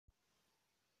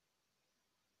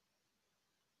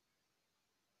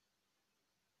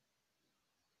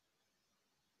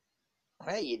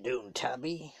How you doing,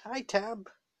 Tabby? Hi, Tab.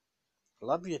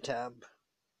 Love you, Tab.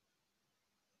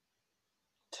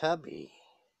 Tubby.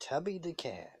 Tubby the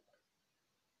cat.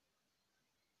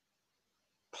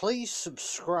 Please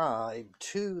subscribe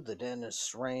to the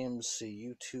Dennis Ramsay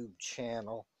YouTube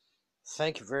channel.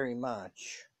 Thank you very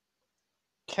much.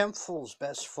 Kempful's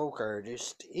best folk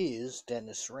artist is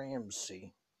Dennis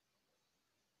Ramsay.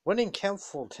 When in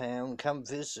Kempful Town, come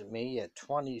visit me at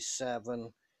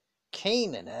 27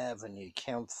 Canaan Avenue,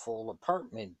 Kempful,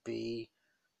 Apartment B,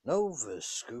 Nova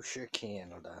Scotia,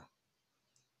 Canada.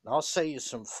 And I'll sell you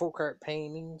some folk art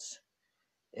paintings,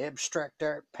 abstract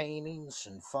art paintings,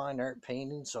 and fine art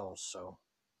paintings also.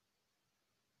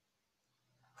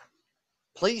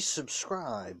 Please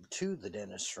subscribe to the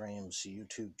Dennis Ramsay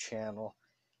YouTube channel.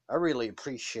 I really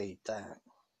appreciate that.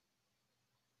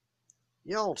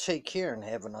 Y'all take care and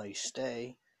have a nice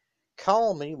day.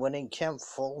 Call me when in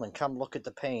Kempful and come look at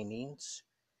the paintings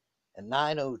at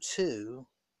 902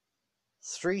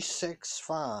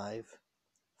 365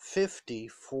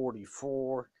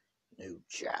 5044 New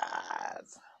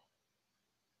Jive.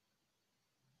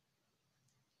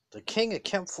 The king of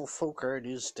Kempful folk art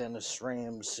is Dennis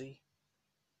Ramsay.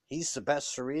 He's the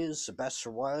best there is, the best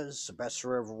there was, the best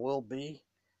there ever will be.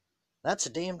 That's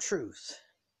a damn truth.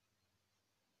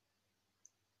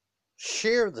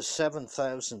 Share the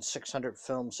 7,600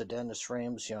 films of Dennis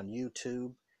Ramsay on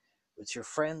YouTube with your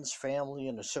friends, family,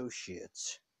 and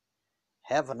associates.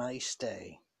 Have a nice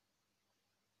day.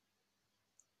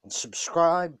 And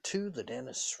subscribe to the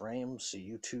Dennis Ramsay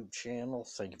YouTube channel.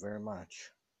 Thank you very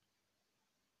much.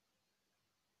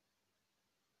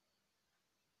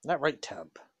 Not right,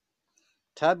 Tub.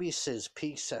 Tubby says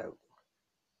peace out.